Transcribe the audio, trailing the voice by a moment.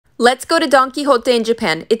Let's go to Don Quijote in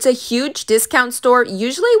Japan. It's a huge discount store,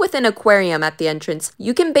 usually with an aquarium at the entrance.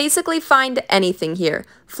 You can basically find anything here.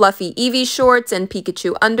 Fluffy Eevee shorts and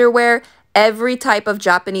Pikachu underwear, every type of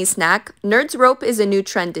Japanese snack. Nerd's rope is a new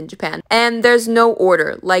trend in Japan. And there's no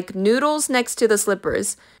order, like noodles next to the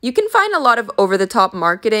slippers. You can find a lot of over-the-top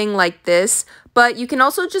marketing like this, but you can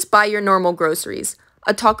also just buy your normal groceries.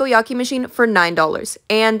 A takoyaki machine for $9,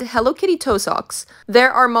 and Hello Kitty toe socks.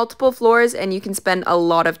 There are multiple floors and you can spend a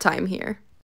lot of time here.